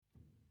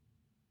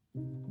Hey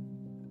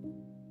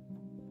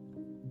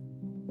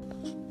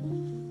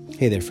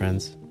there,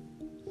 friends.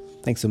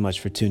 Thanks so much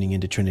for tuning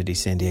into Trinity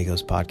San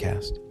Diego's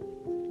podcast.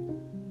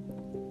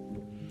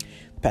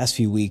 The past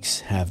few weeks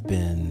have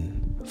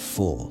been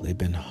full. They've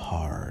been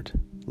hard.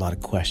 A lot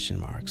of question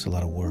marks, a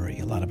lot of worry,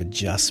 a lot of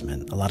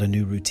adjustment, a lot of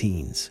new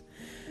routines.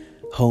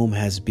 Home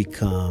has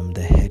become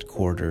the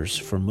headquarters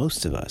for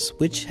most of us,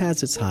 which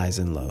has its highs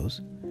and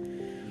lows.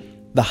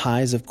 The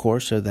highs, of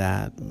course, are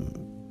that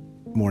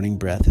morning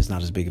breath is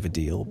not as big of a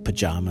deal.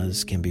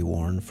 Pajamas can be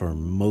worn for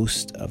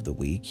most of the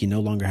week. You no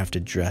longer have to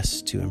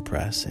dress to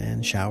impress,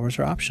 and showers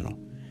are optional.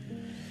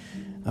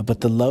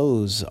 But the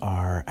lows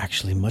are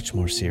actually much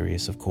more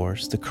serious, of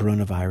course. The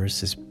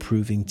coronavirus is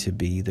proving to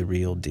be the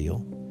real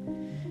deal.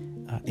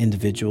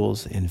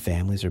 Individuals and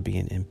families are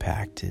being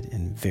impacted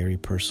in very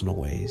personal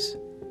ways.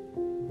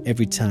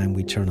 Every time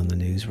we turn on the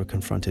news, we're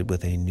confronted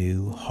with a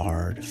new,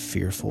 hard,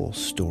 fearful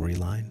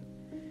storyline.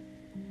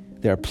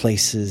 There are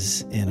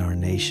places in our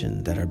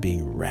nation that are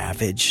being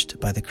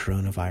ravaged by the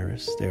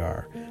coronavirus. There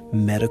are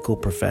medical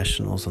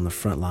professionals on the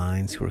front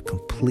lines who are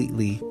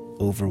completely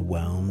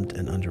overwhelmed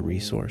and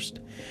under-resourced.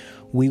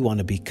 We want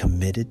to be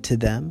committed to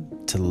them,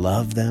 to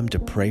love them, to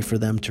pray for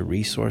them, to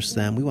resource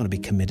them. We want to be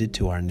committed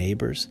to our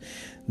neighbors,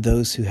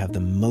 those who have the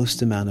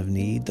most amount of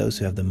need, those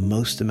who have the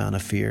most amount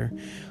of fear.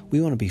 We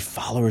want to be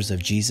followers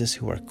of Jesus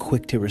who are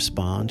quick to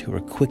respond, who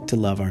are quick to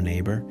love our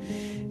neighbor,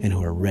 and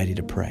who are ready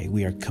to pray.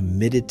 We are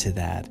committed to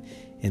that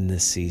in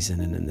this season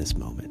and in this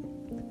moment.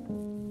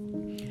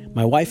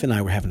 My wife and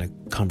I were having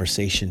a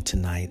conversation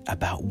tonight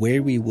about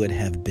where we would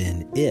have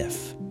been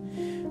if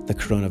the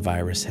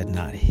coronavirus had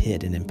not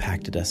hit and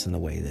impacted us in the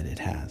way that it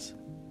has.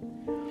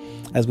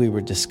 As we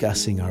were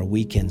discussing our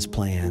weekend's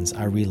plans,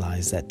 I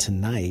realized that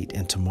tonight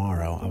and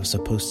tomorrow I was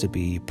supposed to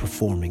be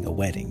performing a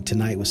wedding.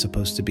 Tonight was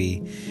supposed to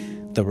be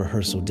the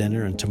rehearsal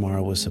dinner, and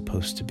tomorrow was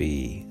supposed to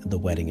be the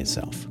wedding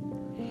itself.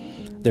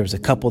 There was a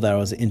couple that I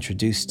was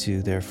introduced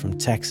to. They're from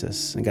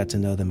Texas. I got to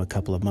know them a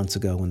couple of months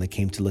ago when they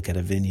came to look at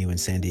a venue in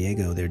San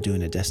Diego. They're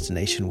doing a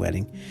destination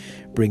wedding,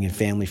 bringing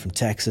family from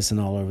Texas and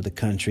all over the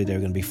country. They're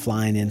going to be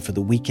flying in for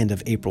the weekend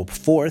of April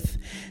 4th.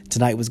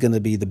 Tonight was going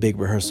to be the big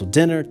rehearsal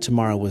dinner.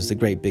 Tomorrow was the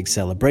great big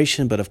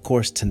celebration. But of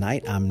course,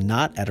 tonight I'm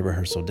not at a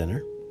rehearsal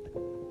dinner.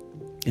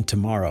 And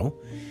tomorrow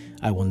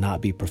I will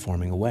not be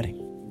performing a wedding.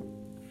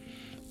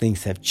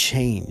 Things have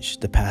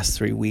changed. The past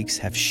 3 weeks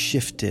have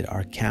shifted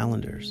our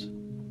calendars.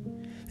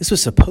 This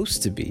was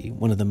supposed to be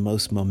one of the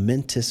most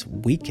momentous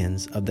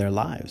weekends of their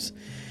lives,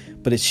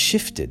 but it's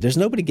shifted. There's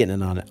nobody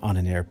getting on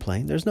an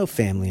airplane. There's no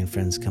family and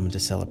friends coming to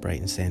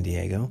celebrate in San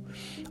Diego.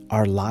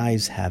 Our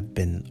lives have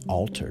been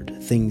altered.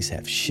 Things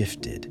have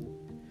shifted.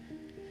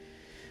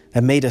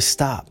 That made us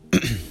stop,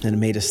 and it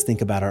made us think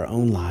about our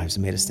own lives.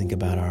 It made us think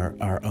about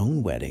our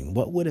own wedding.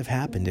 What would have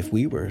happened if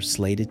we were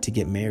slated to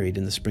get married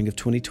in the spring of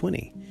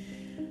 2020?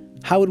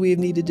 How would we have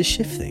needed to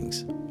shift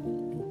things?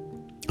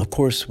 Of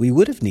course, we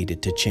would have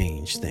needed to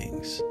change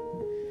things.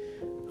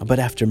 But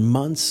after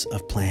months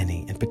of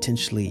planning and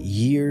potentially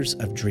years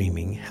of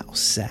dreaming, how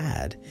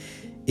sad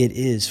it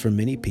is for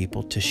many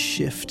people to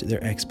shift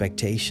their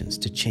expectations,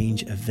 to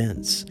change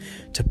events,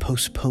 to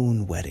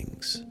postpone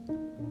weddings.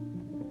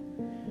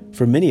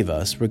 For many of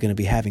us, we're going to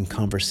be having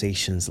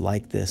conversations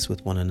like this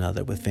with one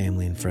another, with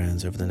family and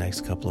friends over the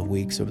next couple of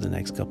weeks, over the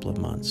next couple of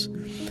months.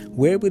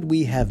 Where would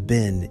we have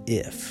been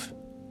if?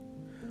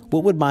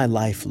 What would my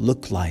life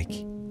look like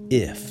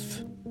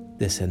if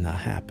this had not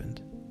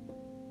happened?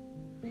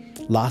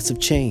 Lots of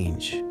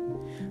change,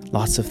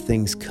 lots of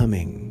things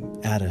coming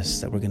at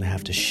us that we're going to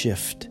have to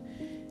shift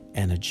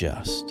and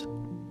adjust.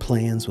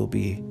 Plans will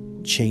be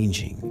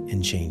changing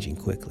and changing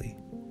quickly.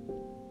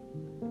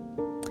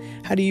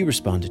 How do you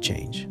respond to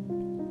change?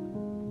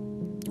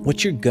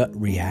 What's your gut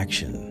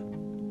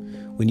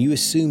reaction when you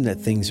assume that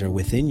things are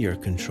within your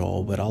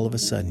control, but all of a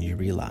sudden you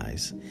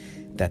realize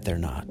that they're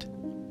not?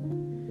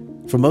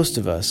 For most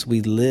of us, we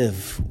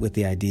live with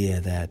the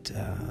idea that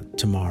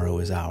tomorrow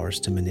is ours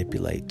to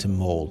manipulate, to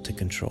mold, to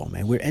control.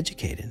 Man, we're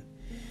educated.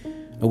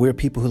 We're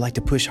people who like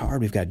to push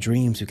hard. We've got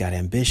dreams. We've got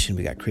ambition.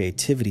 We've got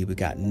creativity. We've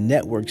got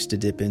networks to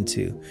dip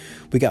into.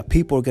 We got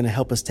people who are going to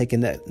help us take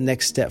a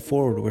next step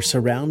forward. We're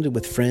surrounded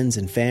with friends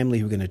and family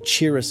who are going to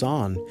cheer us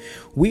on.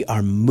 We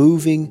are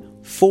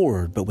moving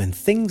forward. But when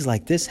things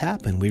like this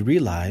happen, we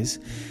realize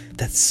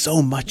that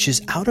so much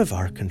is out of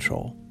our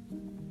control.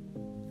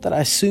 That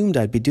I assumed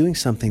I'd be doing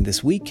something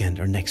this weekend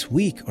or next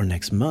week or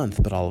next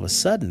month, but all of a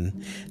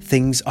sudden,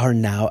 things are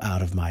now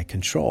out of my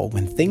control.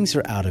 When things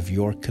are out of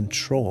your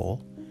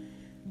control,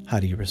 how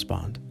do you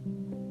respond?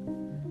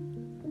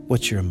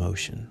 What's your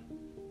emotion?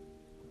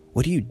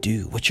 What do you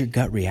do? What's your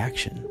gut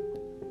reaction?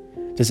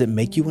 Does it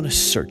make you want to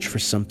search for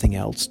something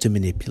else to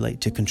manipulate,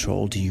 to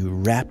control? Do you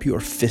wrap your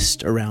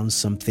fist around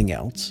something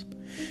else?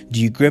 Do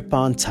you grip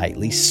on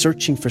tightly,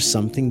 searching for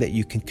something that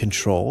you can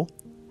control?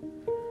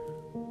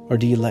 Or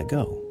do you let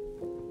go?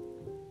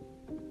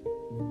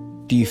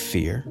 Do you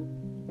fear?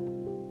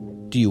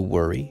 Do you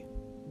worry?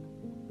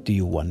 Do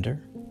you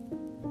wonder?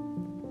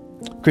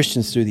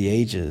 Christians through the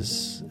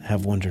ages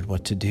have wondered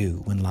what to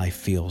do when life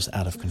feels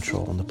out of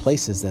control. And the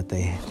places that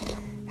they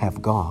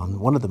have gone,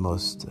 one of the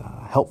most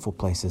helpful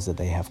places that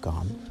they have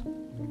gone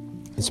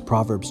is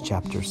Proverbs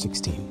chapter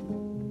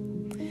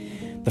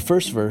 16. The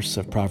first verse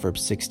of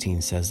Proverbs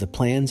 16 says, "The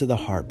plans of the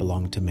heart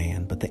belong to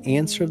man, but the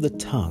answer of the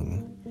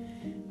tongue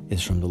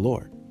is from the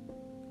Lord."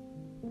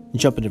 You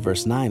jump into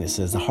verse 9, it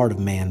says, "The heart of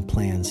man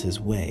plans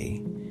his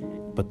way,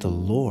 but the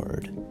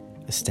Lord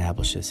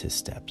establishes his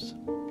steps."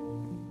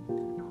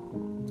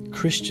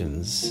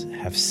 Christians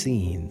have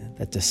seen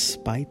that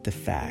despite the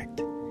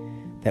fact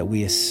that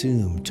we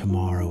assume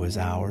tomorrow is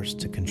ours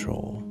to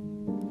control,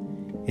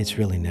 it's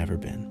really never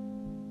been.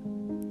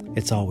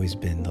 It's always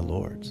been the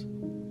Lord's.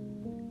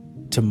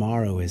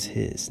 Tomorrow is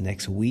His.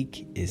 Next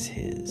week is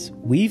His.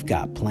 We've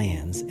got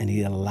plans, and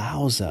He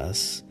allows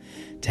us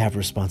to have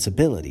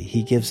responsibility.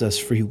 He gives us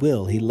free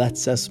will. He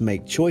lets us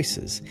make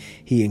choices.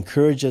 He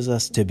encourages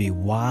us to be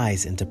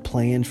wise and to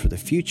plan for the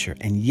future.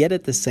 And yet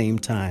at the same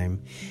time,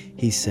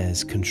 He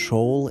says,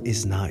 control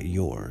is not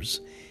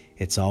yours.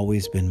 It's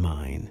always been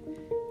mine.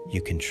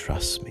 You can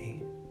trust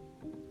me.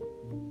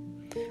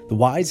 The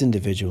wise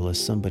individual is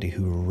somebody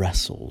who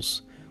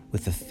wrestles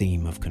with the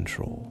theme of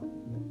control.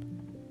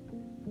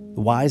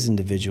 The wise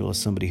individual is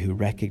somebody who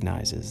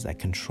recognizes that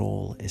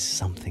control is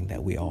something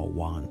that we all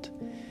want,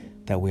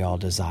 that we all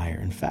desire.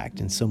 In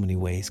fact, in so many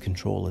ways,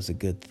 control is a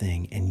good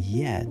thing. And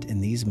yet, in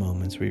these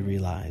moments, we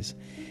realize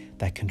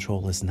that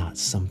control is not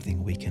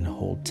something we can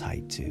hold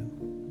tight to.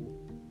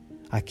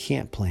 I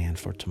can't plan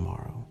for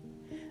tomorrow.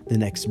 The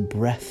next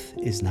breath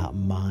is not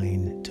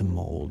mine to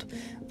mold.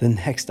 The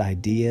next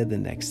idea, the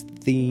next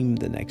theme,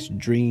 the next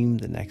dream,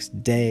 the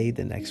next day,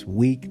 the next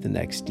week, the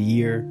next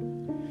year.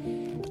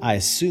 I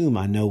assume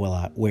I know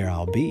where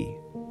I'll be.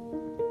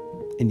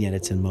 And yet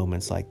it's in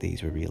moments like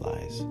these we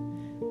realize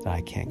that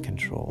I can't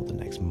control the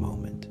next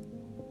moment.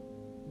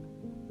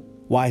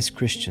 Wise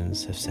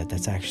Christians have said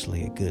that's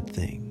actually a good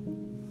thing.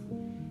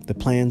 The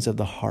plans of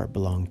the heart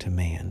belong to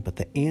man, but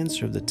the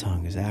answer of the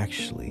tongue is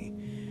actually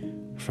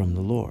from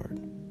the Lord.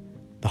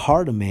 The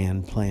heart of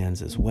man plans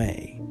his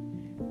way,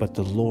 but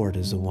the Lord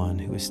is the one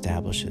who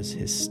establishes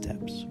his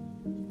steps.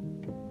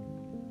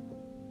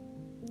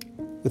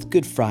 With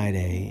Good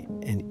Friday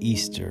and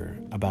Easter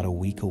about a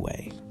week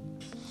away,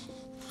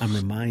 I'm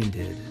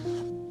reminded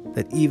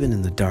that even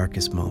in the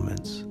darkest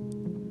moments,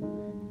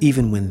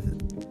 even when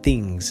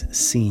things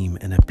seem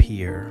and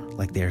appear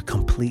like they are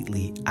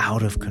completely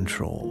out of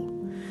control,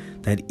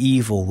 that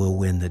evil will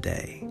win the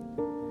day.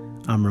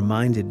 I'm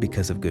reminded,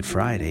 because of Good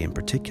Friday in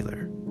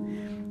particular,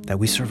 that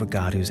we serve a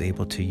God who's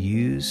able to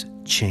use,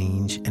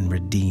 change, and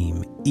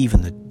redeem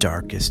even the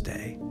darkest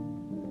day.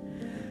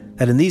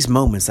 That in these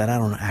moments that I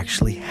don't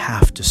actually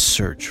have to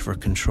search for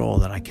control,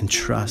 that I can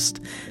trust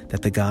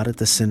that the God at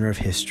the center of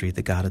history,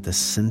 the God at the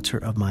center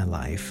of my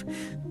life,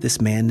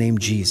 this man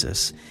named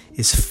Jesus,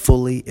 is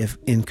fully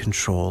in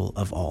control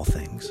of all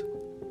things.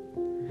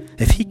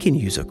 If He can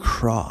use a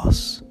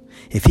cross,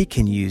 if He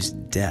can use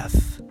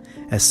death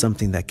as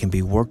something that can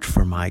be worked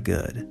for my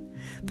good,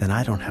 then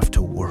I don't have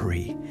to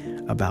worry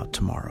about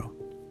tomorrow.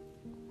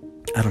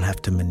 I don't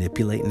have to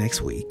manipulate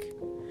next week.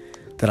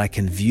 That I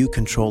can view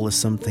control as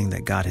something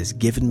that God has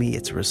given me.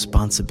 It's a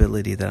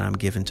responsibility that I'm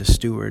given to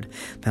steward,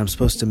 that I'm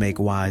supposed to make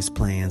wise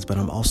plans, but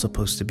I'm also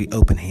supposed to be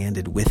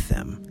open-handed with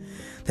them.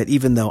 That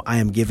even though I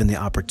am given the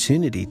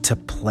opportunity to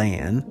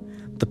plan,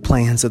 the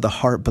plans of the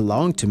heart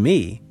belong to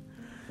me,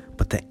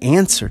 but the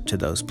answer to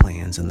those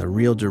plans and the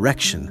real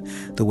direction,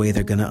 the way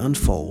they're going to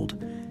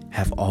unfold,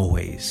 have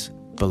always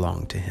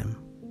belonged to Him.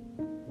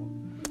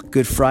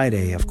 Good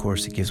Friday, of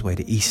course, it gives way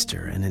to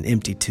Easter and an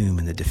empty tomb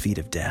and the defeat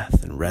of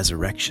death and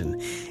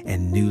resurrection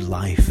and new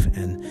life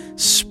and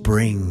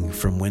spring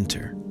from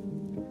winter.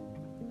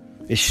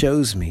 It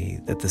shows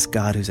me that this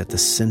God who's at the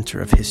center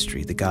of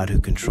history, the God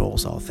who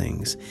controls all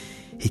things,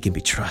 He can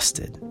be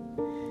trusted.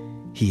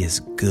 He is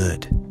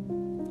good.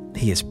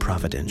 He is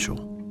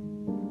providential.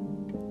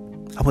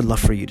 I would love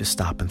for you to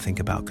stop and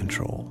think about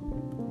control.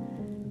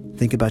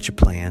 Think about your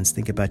plans.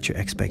 Think about your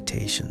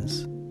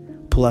expectations.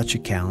 Pull out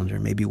your calendar,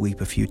 maybe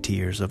weep a few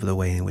tears over the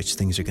way in which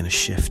things are going to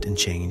shift and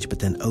change, but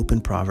then open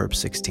Proverbs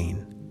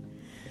 16.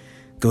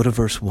 Go to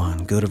verse 1,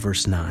 go to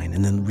verse 9,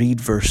 and then read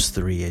verse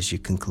 3 as you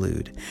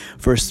conclude.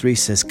 Verse 3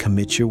 says,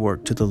 "Commit your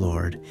work to the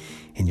Lord,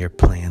 and your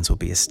plans will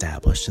be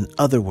established." In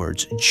other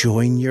words,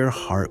 join your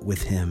heart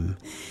with Him,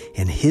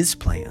 and His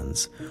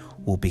plans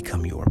will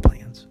become your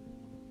plans.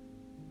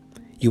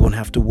 You won't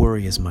have to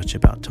worry as much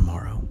about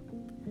tomorrow.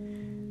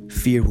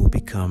 Fear will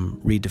become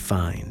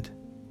redefined.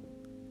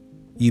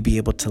 You'll be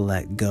able to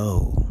let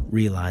go,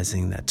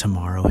 realizing that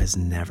tomorrow has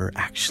never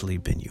actually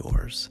been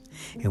yours.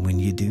 And when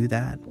you do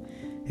that,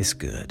 it's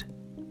good.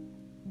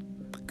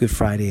 Good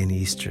Friday and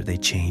Easter, they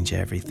change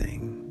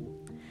everything.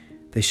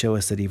 They show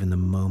us that even the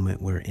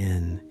moment we're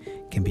in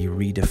can be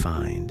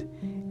redefined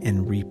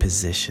and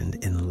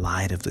repositioned in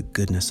light of the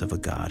goodness of a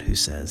God who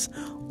says,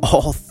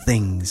 all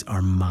things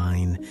are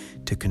mine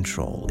to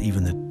control.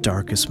 Even the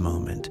darkest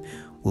moment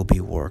will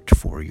be worked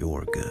for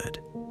your good.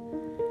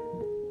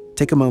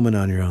 Take a moment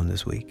on your own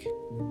this week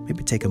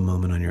maybe take a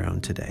moment on your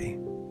own today.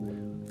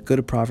 Go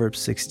to Proverbs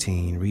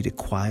 16, read it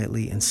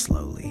quietly and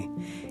slowly,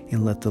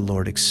 and let the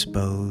Lord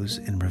expose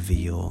and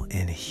reveal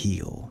and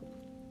heal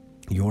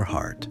your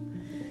heart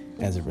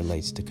as it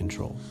relates to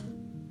control.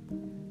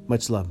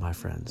 Much love, my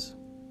friends.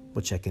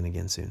 We'll check in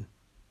again soon.